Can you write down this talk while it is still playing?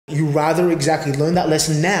you rather exactly learn that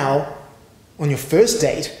lesson now on your first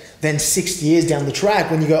date than 6 years down the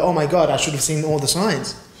track when you go, oh my God, I should have seen all the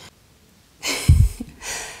signs.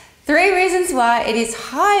 3 reasons why it is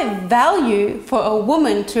high value for a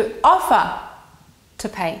woman to offer to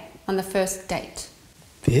pay on the first date.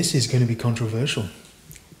 This is going to be controversial.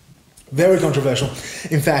 Very controversial.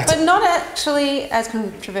 In fact... But not actually as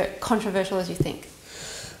controversial as you think.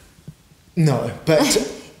 No, but,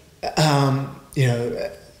 you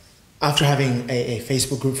know, after having a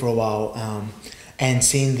Facebook group for a while and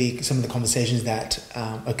seeing some of the conversations that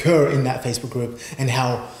occur in that Facebook group and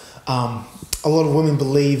how a lot of women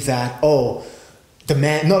believe that, oh, the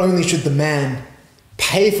man, not only should the man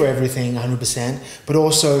pay for everything 100%, but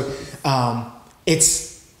also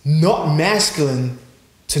it's not masculine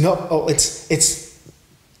to not, oh,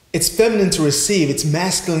 it's feminine to receive, it's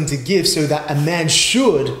masculine to give, so that a man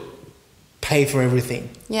should pay for everything.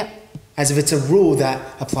 Yep. As if it's a rule that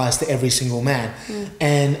applies to every single man.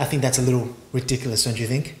 And I think that's a little ridiculous, don't you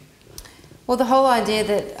think? Well, the whole idea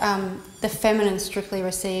that the feminine strictly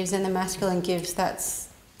receives and the masculine gives, that's...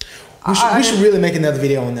 We should really make another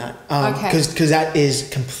video on that. Okay. Because that is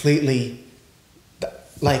completely...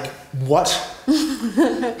 Like, what?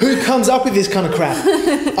 Who comes up with this kind of crap?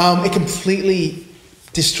 It completely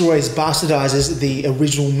destroys, bastardizes the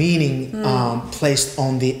original meaning placed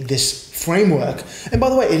on this framework. And by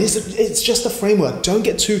the way, it's just a framework. Don't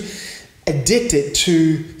get too addicted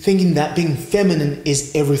to thinking that being feminine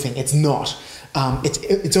is everything. It's not.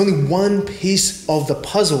 It's only one piece of the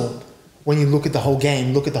puzzle when you look at the whole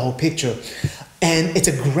game, look at the whole picture. And it's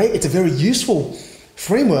a very useful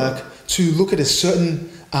framework to look at a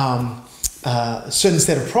certain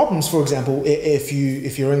set of problems. For example,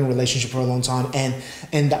 if you're in a relationship for a long time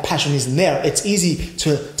and that passion isn't there, it's easy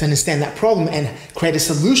to understand that problem and create a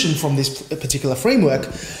solution from this particular framework.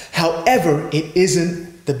 However, it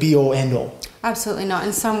isn't the be-all, end-all. Absolutely not.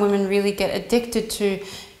 And some women really get addicted to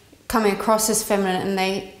coming across as feminine, and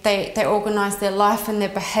they organize their life and their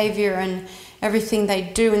behavior and everything they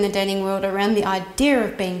do in the dating world around the idea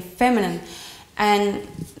of being feminine. And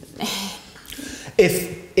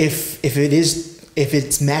if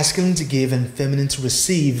it's masculine to give and feminine to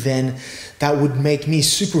receive, then that would make me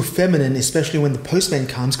super feminine, especially when the postman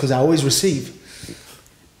comes, because I always receive.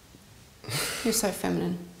 You're so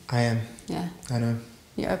feminine. I am. Yeah. I know.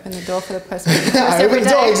 You open the door for the postman. I open the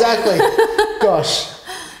door, exactly. Gosh.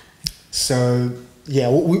 So, yeah,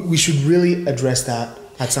 we should really address that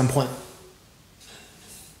at some point.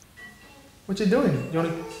 What you doing? Do you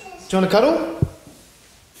want to cuddle?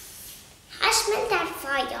 I smell that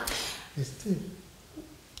fire. Yes, too.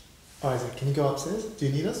 Oh, Isaac, can you go upstairs? Do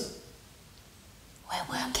you need us? We're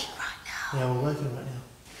working right now. Yeah, we're working right now.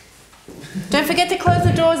 Don't forget to close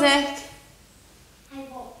the door, Zach. I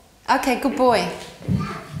won't. Okay, good boy.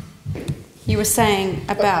 You were saying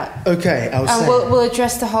about... Okay, I was saying... We'll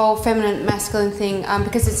address the whole feminine, masculine thing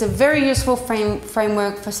because it's a very useful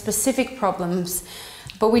framework for specific problems,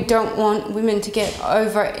 but we don't want women to get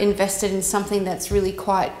over-invested in something that's really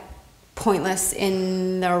quite pointless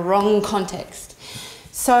in the wrong context.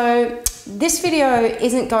 So this video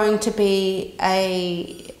isn't going to be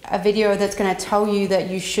a video that's going to tell you that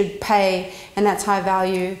you should pay and that's high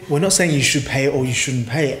value. We're not saying you should pay or you shouldn't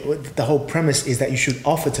pay. The whole premise is that you should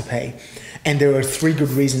offer to pay. And there are 3 good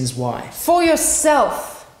reasons why. For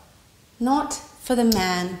yourself, not for the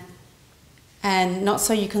man, and not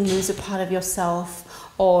so you can lose a part of yourself,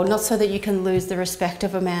 or not so that you can lose the respect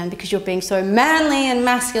of a man because you're being so manly and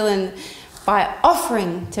masculine by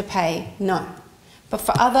offering to pay. No. But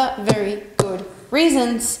for other very good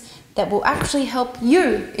reasons that will actually help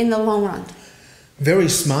you in the long run. Very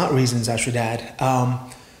smart reasons, I should add.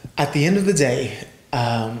 At the end of the day,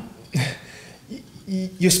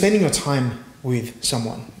 you're spending your time with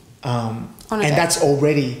someone, and that's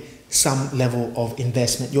already some level of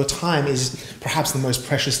investment. Your time is perhaps the most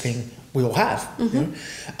precious thing we all have. Mm-hmm. You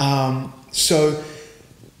know? So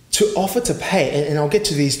to offer to pay, and I'll get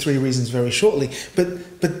to these 3 reasons very shortly,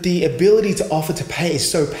 but the ability to offer to pay is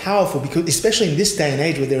so powerful, because especially in this day and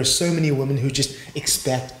age where there are so many women who just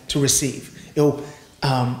expect to receive. You'll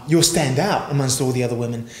stand out amongst all the other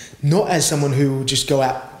women, not as someone who will just go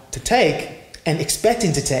out to take and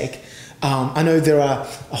expecting to take. I know there are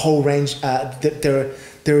a whole range. There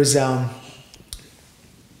is. Our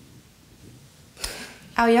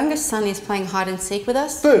youngest son is playing hide and seek with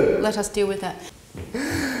us. Boo. Let us deal with that.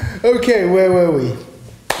 Okay, where were we?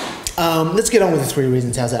 Let's get on with the 3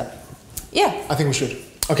 reasons. How's that? Yeah. I think we should.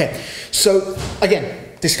 Okay. So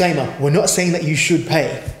again, disclaimer: we're not saying that you should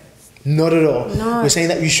pay. Not at all. No. We're saying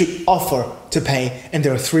that you should offer to pay, and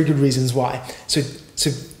there are 3 good reasons why. So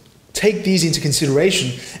take these into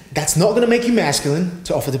consideration That's not going to make you masculine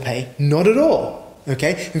to offer to pay. Not at all.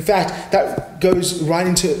 Okay? In fact, that goes right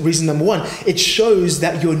into reason number one. It shows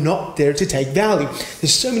that you're not there to take value.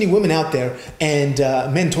 There's so many women out there, and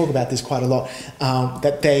men talk about this quite a lot,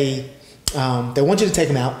 that they want you to take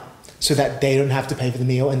them out so that they don't have to pay for the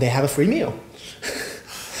meal and they have a free meal.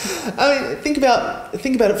 I mean, think about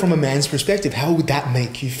it from a man's perspective. How would that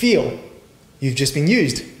make you feel? You've just been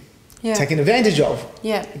used, taken advantage of.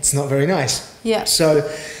 Yeah. It's not very nice. Yeah. So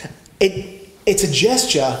it's a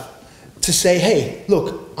gesture to say, hey,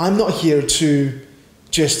 look, I'm not here to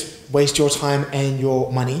just waste your time and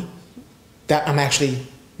your money. That I'm actually,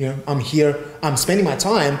 I'm here, I'm spending my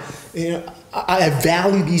time, I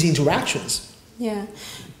value these interactions. Yeah.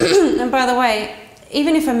 And by the way,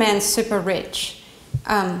 even if a man's super rich,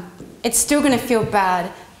 it's still going to feel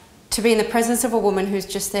bad to be in the presence of a woman who's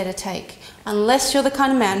just there to take. Unless you're the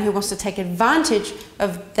kind of man who wants to take advantage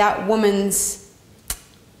of that woman's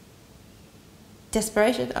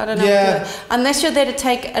desperation, I don't know. Yeah. Unless you're there to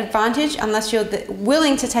take advantage, unless you're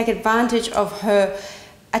willing to take advantage of her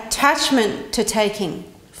attachment to taking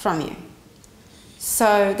from you.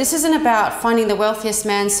 So this isn't about finding the wealthiest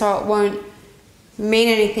man so it won't mean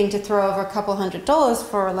anything to throw over a couple $100s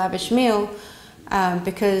for a lavish meal,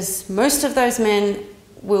 because most of those men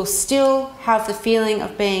will still have the feeling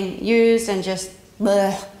of being used and just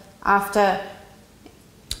bleh after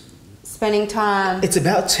spending time. It's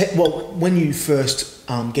about, when you first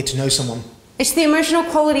get to know someone. It's the emotional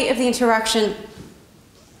quality of the interaction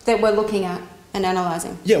that we're looking at and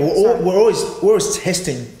analysing. Yeah, we're always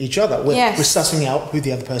testing each other. We're sussing out who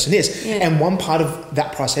the other person is. Yeah. And one part of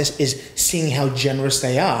that process is seeing how generous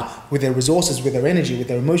they are with their resources, with their energy, with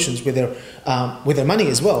their emotions, with their money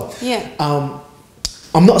as well. Yeah.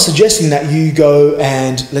 I'm not suggesting that you go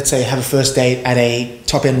and, let's say, have a first date at a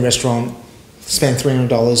top-end restaurant, spend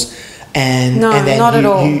 $300, and then not at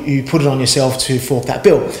all. You put it on yourself to fork that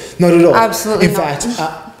bill. Not at all. Absolutely In not. fact,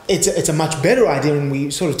 it's a much better idea, and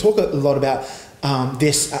we sort of talk a lot about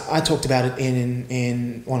this. I talked about it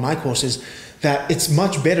in one of my courses, that it's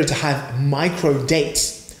much better to have micro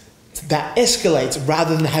dates that escalate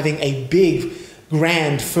rather than having a big,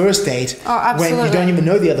 grand first date when you don't even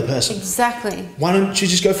know the other person. Exactly. Why don't you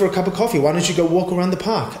just go for a cup of coffee? Why don't you go walk around the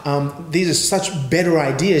park? These are such better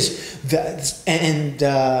ideas that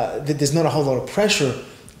there's not a whole lot of pressure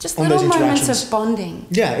Just on little those interactions. moments of bonding.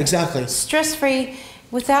 Yeah, exactly. Stress-free,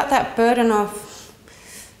 without that burden of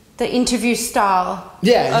the interview style.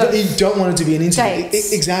 Yeah, you don't want it to be an interview.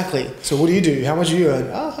 Dates. Exactly. So what do? How much do you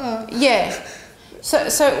earn? Yeah.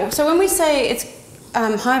 So when we say it's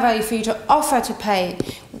high value for you to offer to pay,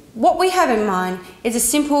 what we have in mind is a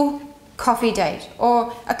simple coffee date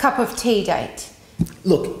or a cup of tea date.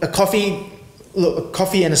 Look, a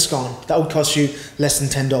coffee and a scone, that would cost you less than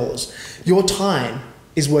 $10. Your time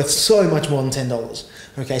is worth so much more than $10.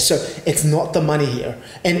 Okay, so it's not the money here.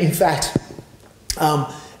 And in fact,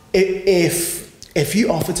 if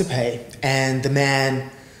you offer to pay and the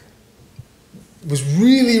man was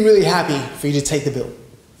really, really happy for you to take the bill,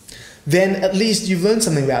 then at least you've learned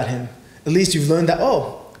something about him. At least you've learned that,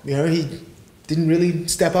 he didn't really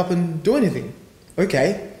step up and do anything.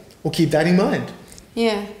 Okay, we'll keep that in mind.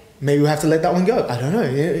 Yeah. Maybe we'll have to let that one go. I don't know.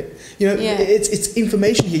 It's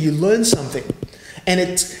information here. You learn something.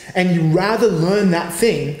 And you rather learn that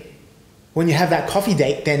thing when you have that coffee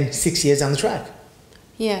date than 6 years down the track.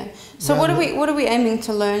 Yeah. So what are we aiming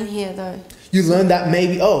to learn here though? You learn that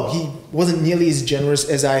maybe, he wasn't nearly as generous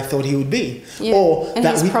as I thought he would be. Yeah. Or and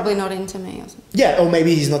that he's probably not into me or something. Yeah, or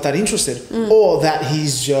maybe he's not that interested. Or that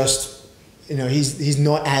he's just, he's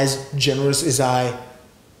not as generous as I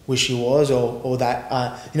wish he was, or that,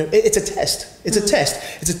 it's a test. It's a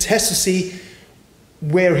test. It's a test to see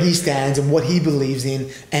where he stands and what he believes in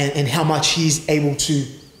and how much he's able to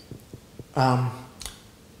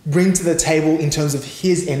bring to the table in terms of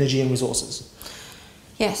his energy and resources.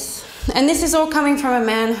 Yes. And this is all coming from a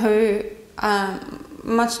man who,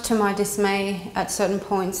 much to my dismay at certain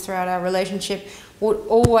points throughout our relationship, would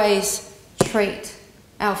always treat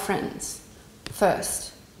our friends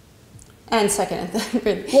first and second and third,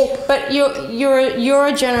 really. Well, but you're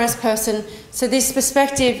a generous person, so this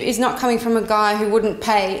perspective is not coming from a guy who wouldn't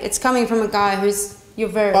pay. It's coming from a guy you're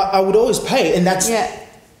very. I would always pay, and that's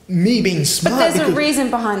me being smart. But there's a reason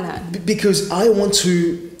behind that. Because I want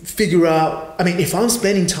to figure out. I mean, if I'm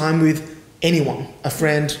spending time with anyone, a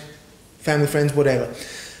friend, family, friends, whatever,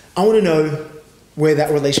 I want to know where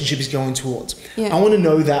that relationship is going towards. Yeah. I want to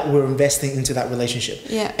know that we're investing into that relationship.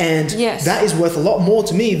 Yeah. And that is worth a lot more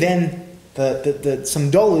to me than some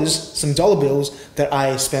dollar bills that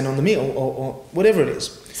I spend on the meal or whatever it is.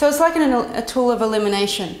 So it's like a tool of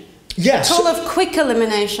elimination. Yeah. Tool of quick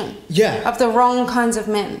elimination Yeah. of the wrong kinds of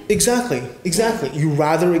men. Exactly. You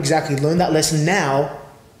rather exactly learn that lesson now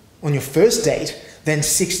on your first date than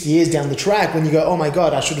 6 years down the track when you go, oh my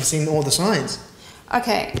God, I should have seen all the signs.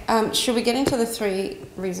 Okay, should we get into the 3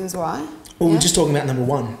 reasons why? Well, Yeah? we're just talking about number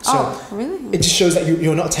 1. So Oh, really? it just shows that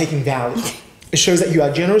you're not taking value. It shows that you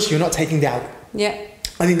are generous, you're not taking value. Yeah.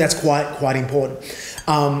 I think that's quite important.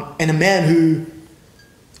 And a man who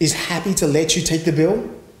is happy to let you take the bill,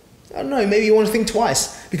 I don't know, maybe you want to think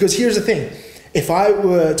twice. Because here's the thing. If I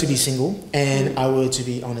were to be single and I were to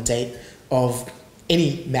be on a date of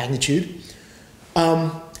any magnitude,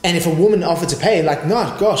 and if a woman offered to pay, like,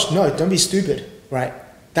 no, gosh, no, don't be stupid, right?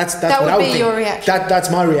 That's That what I would would be think. your reaction. That's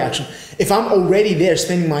my reaction. If I'm already there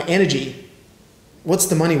spending my energy, what's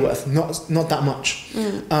the money worth? Not that much.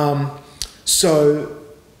 So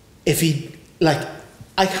if he, like,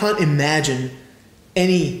 I can't imagine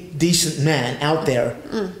any decent man out there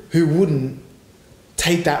who wouldn't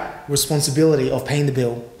take that responsibility of paying the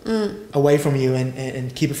bill away from you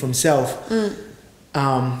and keep it for himself.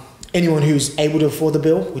 Anyone who's able to afford the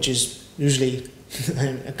bill, which is usually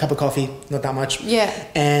a cup of coffee, not that much. Yeah.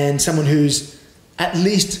 And someone who's at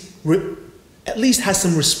least has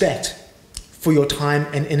some respect for your time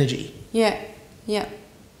and energy. Yeah. Yeah.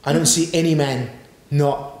 I don't see any man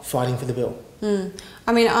not fighting for the bill.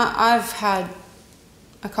 I mean, I've had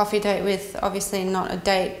a coffee date with, obviously not a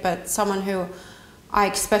date, but someone who I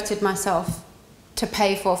expected myself to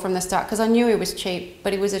pay for from the start because I knew he was cheap,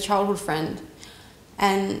 but he was a childhood friend.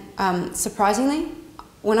 And surprisingly,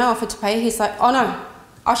 when I offered to pay, he's like, oh no,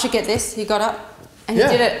 I should get this. He got up and he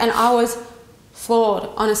Yeah. did it. And I was floored,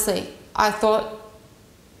 honestly. I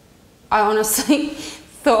honestly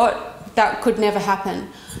thought that could never happen.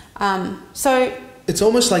 So, It's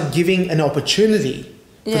almost like giving an opportunity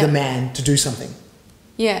for Yeah. the man to do something.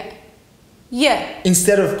 yeah. Yeah.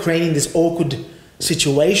 Instead of creating this awkward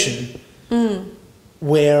situation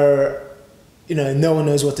where, you know, no one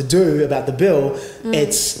knows what to do about the bill,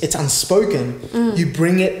 it's unspoken. You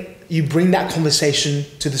bring that conversation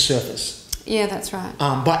to the surface Yeah, that's right.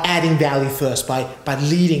 by adding value first, by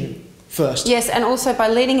leading first. Yes, and also by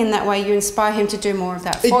leading in that way, you inspire him to do more of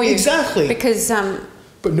that for you. Exactly. Because,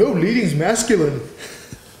 But no, leading's masculine.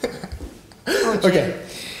 oh, gee. Okay.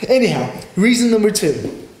 Anyhow, reason number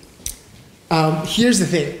 2. Here's the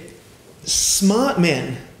thing. Smart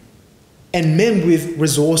men and men with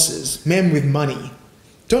resources, men with money,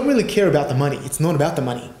 don't really care about the money. It's not about the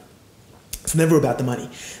money. It's never about the money.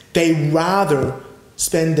 They rather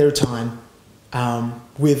spend their time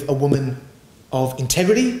with a woman of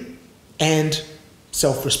integrity and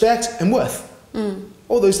self-respect and worth.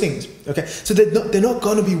 All those things. Okay, so they're not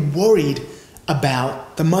going to be worried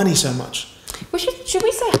about the money so much. Should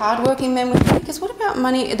we say hardworking men with money? Because what about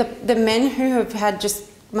money? The men who have had just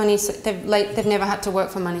money, so they've never had to work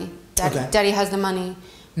for money. Okay. Daddy has the money,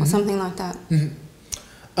 or something like that. Do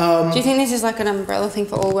you think this is like an umbrella thing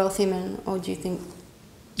for all wealthy men, or do you think?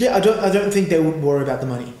 Yeah, I don't think they would worry about the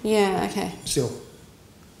money. Yeah. Okay. Still.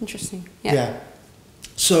 Interesting. Yeah. Yeah.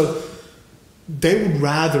 So they would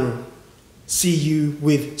rather see you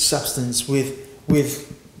with substance, with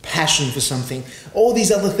passion for something, all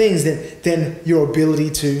these other things than your ability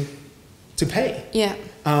to pay. Yeah.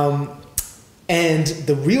 And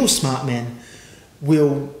the real smart men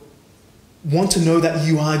will want to know that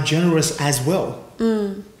you are generous as well.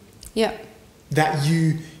 Yeah. That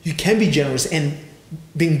you can be generous, and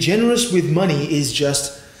being generous with money is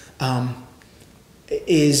just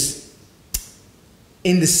is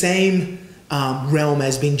in the same realm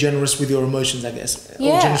as being generous with your emotions, I guess. Or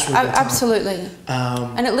Yeah. generous with your time. Absolutely.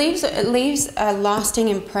 And it leaves a lasting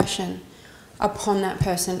impression upon that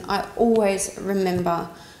person. I always remember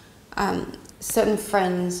certain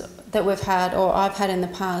friends that we've had, or I've had in the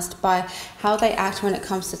past, by how they act when it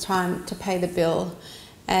comes to time to pay the bill.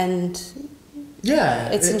 And Yeah,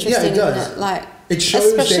 it's it interesting, does. isn't it? Like, It shows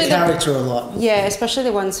especially their character a lot. Yeah, especially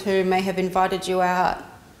the ones who may have invited you out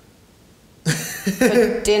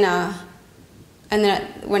for dinner, and then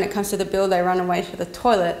when it comes to the bill, they run away to the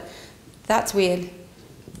toilet. That's weird.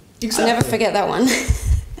 Exactly. I'll never forget that one.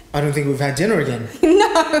 I don't think we've had dinner again.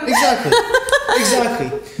 No.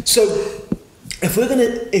 Exactly. So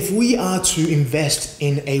if we are to invest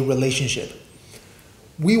in a relationship,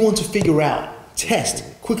 we want to figure out, test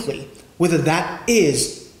quickly whether that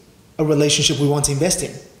is a relationship we want to invest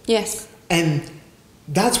in. Yes. And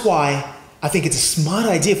that's why I think it's a smart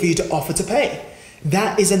idea for you to offer to pay.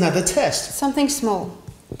 That is another test. Something small.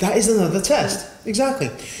 That is another test. Exactly.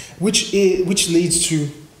 Which leads to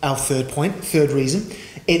our third reason.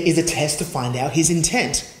 It is a test to find out his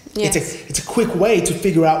intent. Yes. It's a quick way to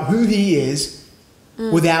figure out who he is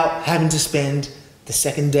without having to spend the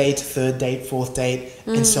second date, third date, fourth date,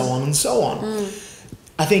 and so on and so on.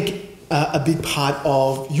 I think a big part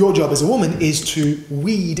of your job as a woman is to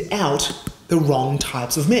weed out the wrong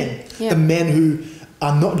types of men. Yeah. The men who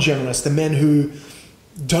are not generous, the men who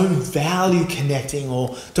don't value connecting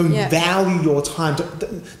or don't value your time.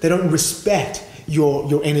 They don't respect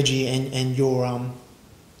your energy and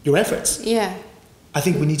your efforts. Yeah. I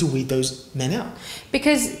think we need to weed those men out.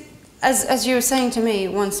 Because as you were saying to me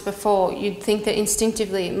once before, you'd think that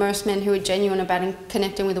instinctively most men who are genuine about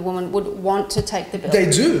connecting with a woman would want to take the bill. They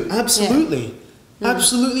do, absolutely. Yeah.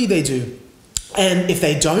 Absolutely they do. And if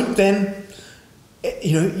they don't, then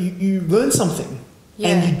you learn something. Yeah.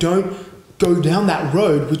 And you don't go down that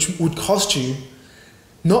road, which would cost you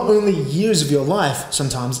not only years of your life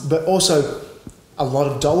sometimes, but also a lot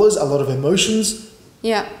of dollars, a lot of emotions,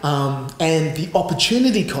 Yeah. and the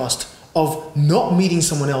opportunity cost of not meeting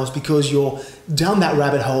someone else because you're down that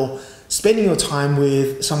rabbit hole, spending your time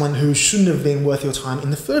with someone who shouldn't have been worth your time in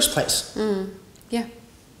the first place. Yeah.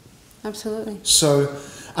 Absolutely. So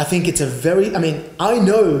I think it's I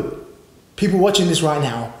know people watching this right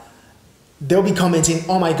now, they'll be commenting,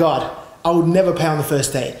 oh my God, I would never pay on the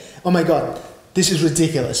first date. Oh my God, this is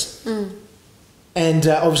ridiculous. And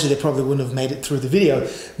obviously they probably wouldn't have made it through the video,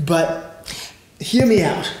 but hear me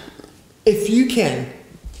out. If you can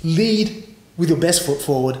lead with your best foot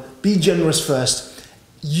forward, be generous first,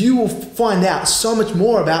 you will find out so much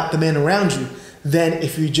more about the men around you than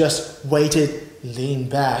if you just waited, leaned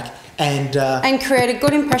back, and create a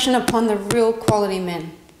good impression upon the real quality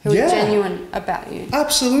men who are genuine about you.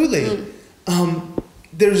 Absolutely.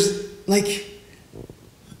 There's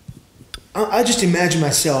I just imagine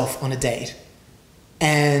myself on a date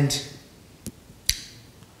and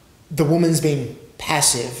the woman's being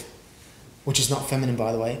passive, which is not feminine,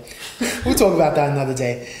 by the way. We'll talk about that another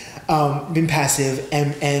day. Being passive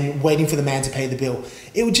and waiting for the man to pay the bill.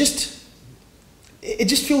 It just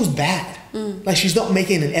feels bad. Like she's not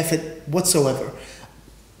making an effort whatsoever.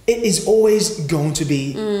 It is always going to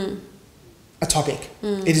be a topic.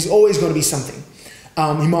 It is always going to be something.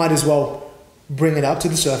 You might as well bring it up to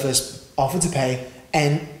the surface, offer to pay,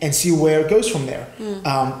 and see where it goes from there.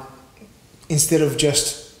 Instead of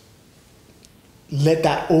just let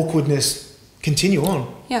that awkwardness continue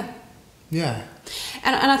on. Yeah. Yeah.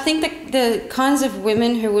 And I think that the kinds of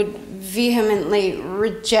women who would vehemently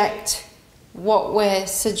reject what we're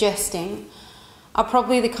suggesting are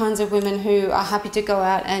probably the kinds of women who are happy to go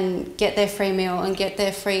out and get their free meal and get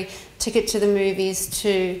their free ticket to the movies,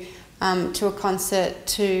 to a concert,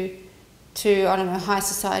 to I don't know, high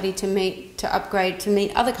society, to upgrade, to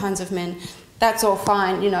meet other kinds of men. That's all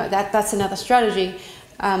fine, that's another strategy.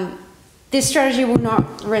 This strategy will not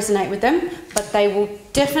resonate with them, but they will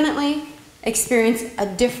definitely experience a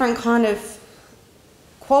different kind of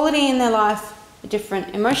quality in their life, a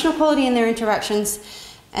different emotional quality in their interactions,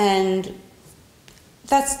 and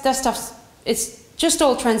that stuff's, it's just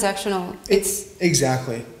all transactional. It's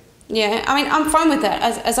exactly. Yeah, I'm fine with that.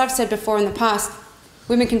 As I've said before in the past,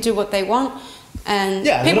 women can do what they want, and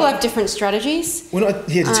people have different strategies. We're not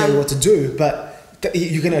here to tell you what to do, but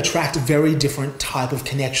you're going to attract a very different type of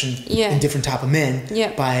connection and different type of men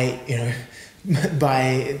by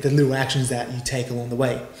by the little actions that you take along the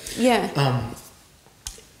way.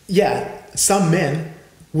 Some men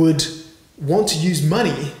would want to use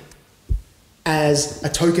money as a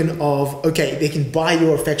token of, okay, they can buy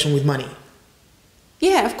your affection with money.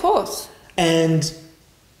 Yeah, of course. And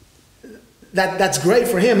that's great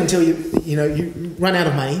for him until you run out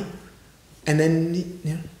of money, and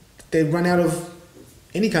then they run out of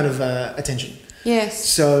any kind of attention. Yes.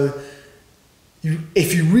 So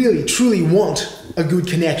if you really truly want a good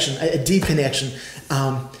connection, a deep connection,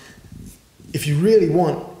 if you really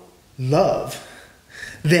want love,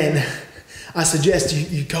 then I suggest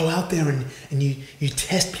you go out there and you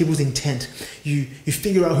test people's intent. You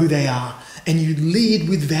figure out who they are, and you lead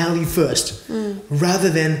with value first, rather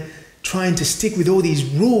than trying to stick with all these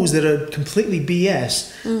rules that are completely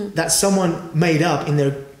BS that someone made up in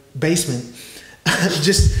their basement,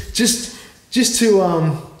 just to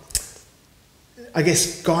I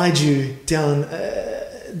guess guide you down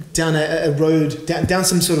a road, down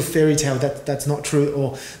some sort of fairy tale that's not true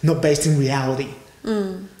or not based in reality.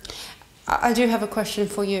 I do have a question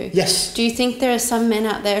for you. Yes. Do you think there are some men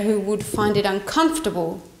out there who would find it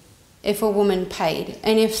uncomfortable if a woman paid?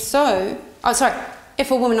 And if so,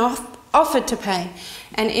 if a woman offered to pay,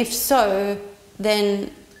 and if so,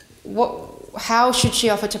 then how should she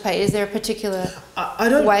offer to pay? Is there a particular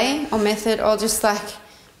way or method, or just like...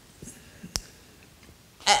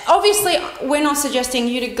 Obviously, we're not suggesting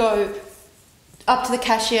you to go up to the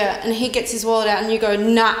cashier and he gets his wallet out and you go,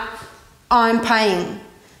 nah, I'm paying.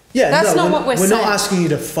 Yeah, That's not what we're saying. Not asking you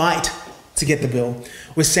to fight to get the bill.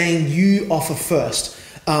 We're saying you offer first.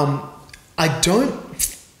 I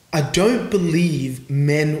don't believe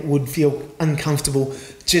men would feel uncomfortable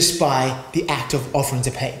just by the act of offering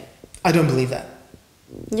to pay. I don't believe that.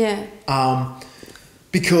 Yeah.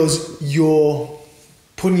 Because you're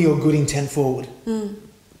putting your good intent forward.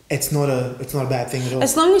 It's not a bad thing at all.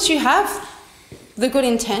 As long as you have the good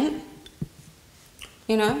intent,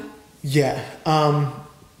 you know? Yeah.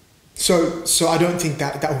 So I don't think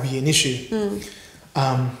that would be an issue.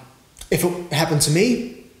 If it happened to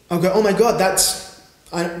me, I'll go, oh my God,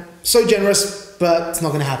 I'm so generous, but it's not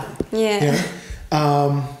going to happen. Yeah. You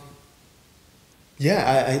know?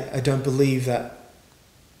 I don't believe that.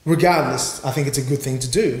 Regardless, I think it's a good thing to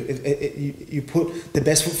do. You put the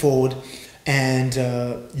best foot forward and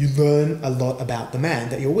you learn a lot about the man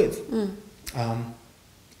that you're with.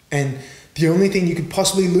 And the only thing you could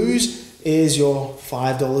possibly lose is your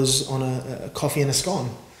 $5 on a coffee and a scone.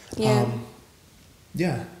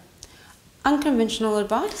 Yeah. Unconventional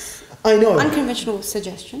advice? I know. Unconventional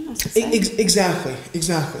suggestion, I should say.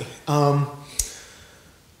 Exactly.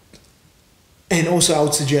 And also I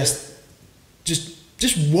would suggest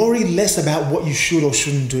just worry less about what you should or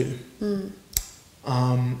shouldn't do.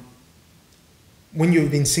 When you've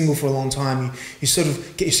been single for a long time, you sort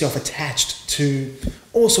of get yourself attached to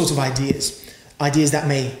all sorts of ideas. Ideas that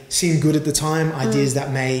may seem good at the time, ideas that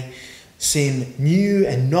may seem new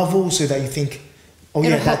and novel, so that you think, oh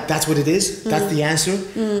yeah, that's what it is, that's the answer.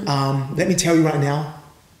 Let me tell you right now,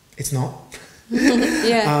 it's not.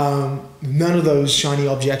 None of those shiny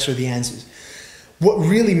objects are the answers. What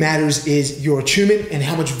really matters is your attunement and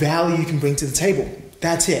how much value you can bring to the table.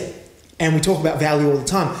 That's it. And we talk about value all the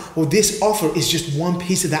time. Well, this offer is just one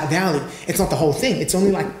piece of that value. It's not the whole thing. It's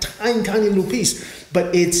only like tiny little piece,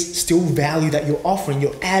 but it's still value that you're offering,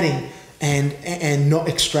 you're adding and not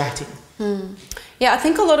extracting. Yeah, I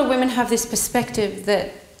think a lot of women have this perspective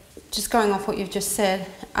that, just going off what you've just said,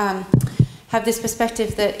 have this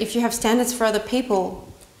perspective that if you have standards for other people,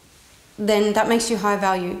 then that makes you high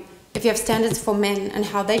value. If you have standards for men and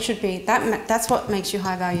how they should be, that's what makes you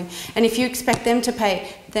high value. And if you expect them to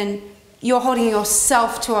pay, then you're holding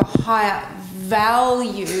yourself to a higher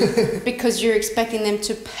value because you're expecting them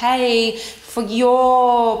to pay for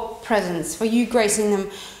your presence, for you gracing them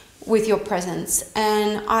with your presence.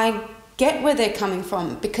 And I get where they're coming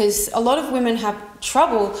from, because a lot of women have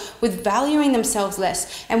trouble with valuing themselves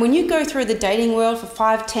less. And when you go through the dating world for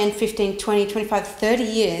 5, 10, 15, 20, 25, 30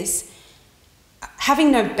 years,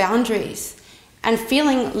 having no boundaries and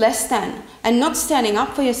feeling less than and not standing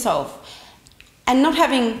up for yourself and not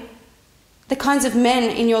having the kinds of men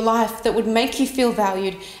in your life that would make you feel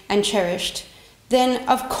valued and cherished, then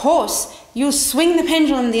of course you'll swing the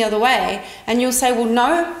pendulum the other way and you'll say, well,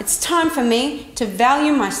 no, it's time for me to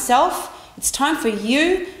value myself. It's time for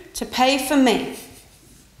you to pay for me.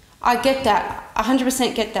 I get that.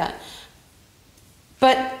 100% get that.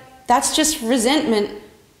 But that's just resentment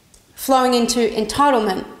flowing into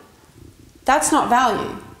entitlement. That's not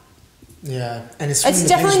value. Yeah, and it's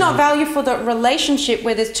definitely not value for the relationship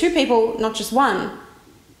where there's two people, not just one.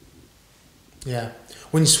 Yeah,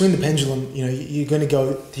 when you swing the pendulum, you know you're going to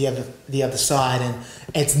go the other side, and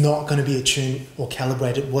it's not going to be attuned or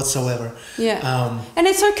calibrated whatsoever. Yeah, and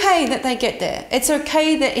it's okay that they get there. It's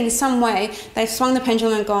okay that in some way they've swung the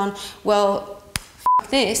pendulum and gone, well, f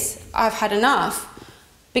this, I've had enough,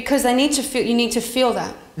 because they need to feel. You need to feel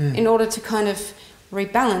that in order to kind of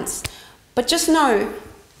rebalance. But just know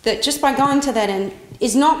that just by going to that end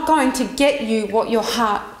is not going to get you what your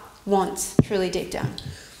heart wants, truly deep down.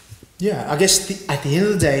 Yeah, I guess at the end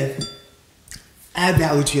of the day, add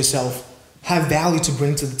value to yourself, have value to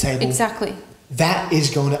bring to the table. Exactly. That is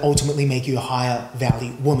going to ultimately make you a higher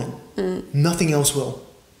value woman. Nothing else will.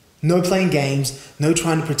 No playing games, no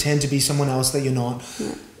trying to pretend to be someone else that you're not.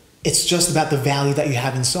 Yeah. It's just about the value that you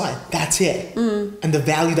have inside. That's it. And the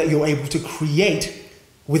value that you're able to create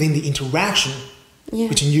within the interaction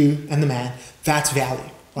between you and the man, that's value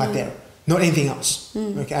right there. Not anything else.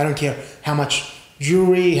 Okay, I don't care how much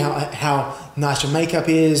jewelry, how nice your makeup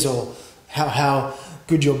is, or how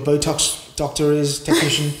good your Botox doctor is,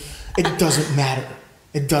 technician. It doesn't matter.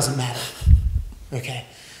 It doesn't matter. Okay,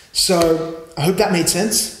 so I hope that made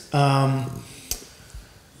sense. I'm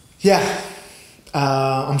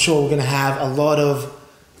sure we're going to have a lot of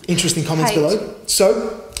interesting comments below.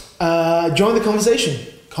 So join the conversation.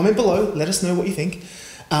 Comment below. Let us know what you think.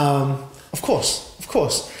 Of course.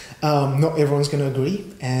 Not everyone's going to agree,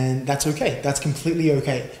 and that's okay. That's completely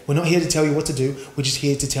okay. We're not here to tell you what to do. We're just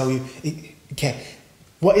here to tell you, okay,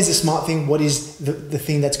 what is the smart thing, what is the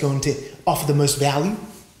thing that's going to offer the most value.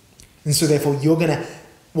 And so therefore you're going to,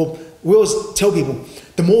 well, we always tell people,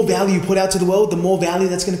 the more value you put out to the world, the more value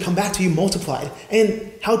that's going to come back to you multiplied.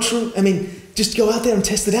 And how true, I mean, just go out there and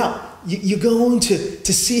test it out. You're going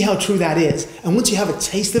to see how true that is. And once you have a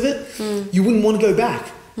taste of it, you wouldn't want to go back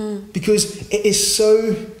because it is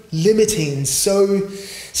so limiting and so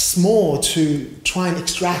small to try and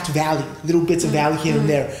extract value, little bits of value here and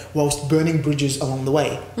there, whilst burning bridges along the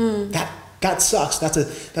way. That sucks. That's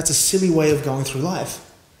a silly way of going through life.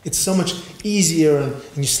 It's so much easier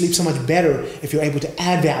and you sleep so much better if you're able to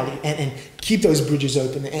add value and keep those bridges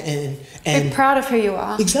open and be proud of who you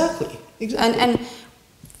are. Exactly. And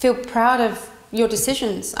feel proud of your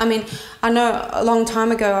decisions. I mean, I know a long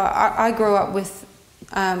time ago, I grew up with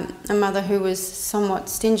a mother who was somewhat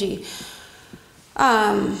stingy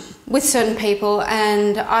with certain people,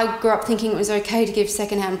 and I grew up thinking it was okay to give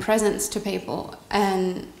secondhand presents to people,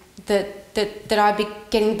 and that I'd be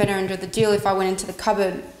getting the better end of the deal if I went into the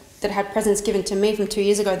cupboard that had presents given to me from 2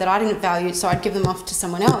 years ago that I didn't value, so I'd give them off to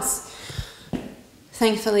someone else.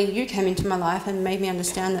 Thankfully, you came into my life and made me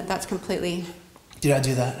understand that that's completely... Did I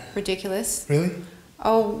do that? Ridiculous. Really?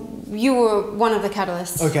 Oh, you were one of the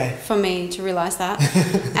catalysts for me to realise that.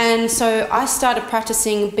 And so I started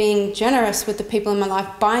practicing being generous with the people in my life,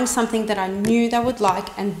 buying something that I knew they would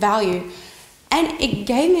like and value. And it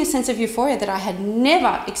gave me a sense of euphoria that I had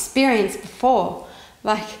never experienced before.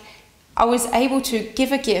 Like, I was able to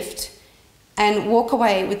give a gift and walk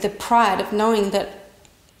away with the pride of knowing that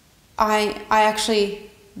I actually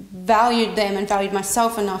valued them and valued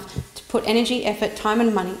myself enough to put energy, effort, time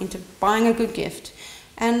and money into buying a good gift.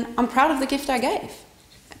 And I'm proud of the gift I gave.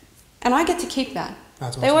 And I get to keep that.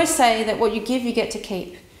 That's awesome. They always say that what you give, you get to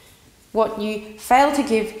keep. What you fail to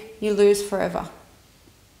give, you lose forever.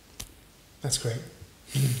 That's great.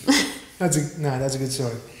 That's a good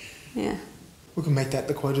story. Yeah. We can make that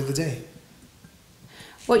the quote of the day.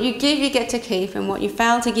 What you give, you get to keep, and what you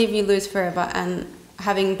fail to give, you lose forever. And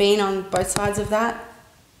having been on both sides of that,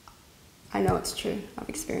 I know it's true. I've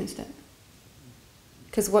experienced it.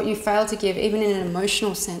 Because what you fail to give, even in an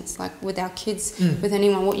emotional sense, like with our kids, with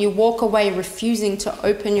anyone, what you walk away refusing to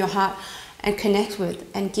open your heart and connect with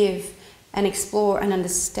and give and explore and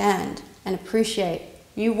understand and appreciate,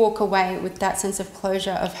 you walk away with that sense of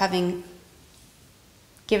closure of having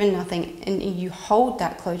given nothing, and you hold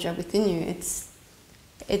that closure within you. It's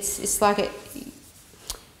like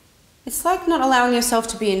not allowing yourself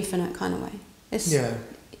to be infinite kind of way.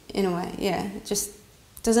 In a way, yeah. It just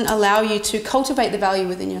doesn't allow you to cultivate the value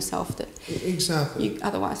within yourself that you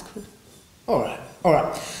otherwise could. All right.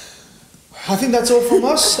 I think that's all from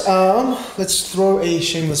us. Let's throw a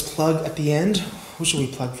shameless plug at the end. What should we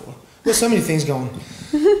plug for? There's so many things going.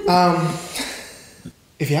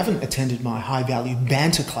 If you haven't attended my high value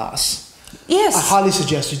banter class, yes, I highly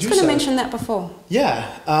suggest you do so. I was going to mention that before.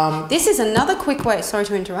 Yeah. This is another quick way. Sorry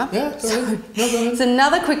to interrupt. Yeah, go ahead. No, go ahead. It's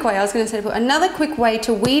another quick way. I was going to say before, another quick way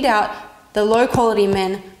to weed out the low quality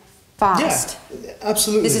men fast. Yeah,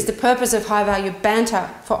 absolutely. This is the purpose of high value banter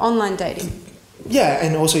for online dating. Yeah,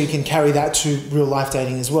 and also you can carry that to real life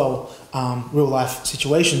dating as well, real life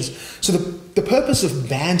situations. So the purpose of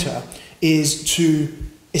banter is to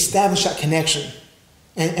establish that connection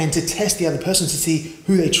and to test the other person to see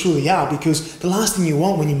who they truly are, because the last thing you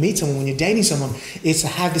want when you meet someone, when you're dating someone, is to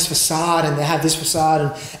have this facade and they have this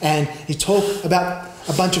facade and you talk about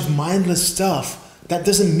a bunch of mindless stuff that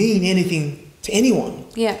doesn't mean anything to anyone.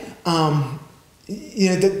 Yeah.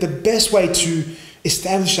 The best way to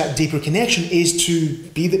establish that deeper connection is to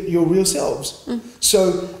be your real selves.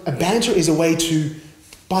 So a banter is a way to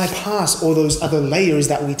bypass all those other layers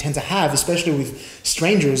that we tend to have, especially with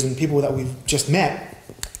strangers and people that we've just met,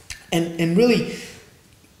 and really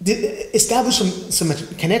establish some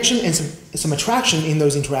connection and some attraction in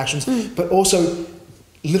those interactions, but also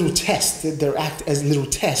little tests that they act as little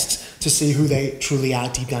tests to see who they truly are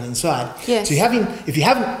deep down inside. Yes. So if you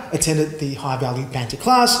haven't attended the High Value Banter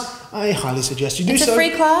class, I highly suggest you do so. It's a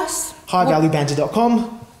free class.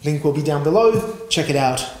 highvaluebanter.com. Link will be down below. Check it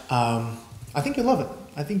out. I think you'll love it.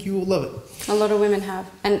 I think you will love it. A lot of women have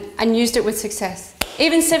and used it with success.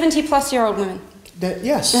 Even 70-plus-year-old women.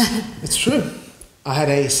 Yes, it's true. I had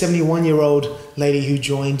a 71-year-old lady who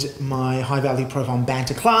joined my High Value Profile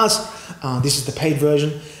Banter class. This is the paid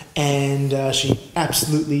version, and she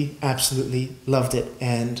absolutely loved it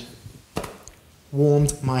and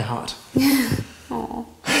warmed my heart. Aww.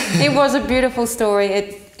 It was a beautiful story.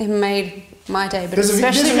 It made my day, but there's a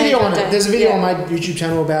video on it. There's a video on my YouTube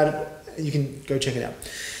channel about it. You can go check it out.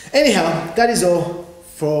 Anyhow, that is all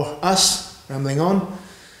for us rambling on.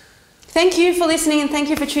 Thank you for listening and thank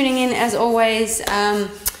you for tuning in as always.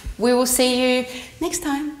 We will see you next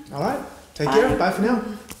time. All right. Take Bye. care. Bye for now.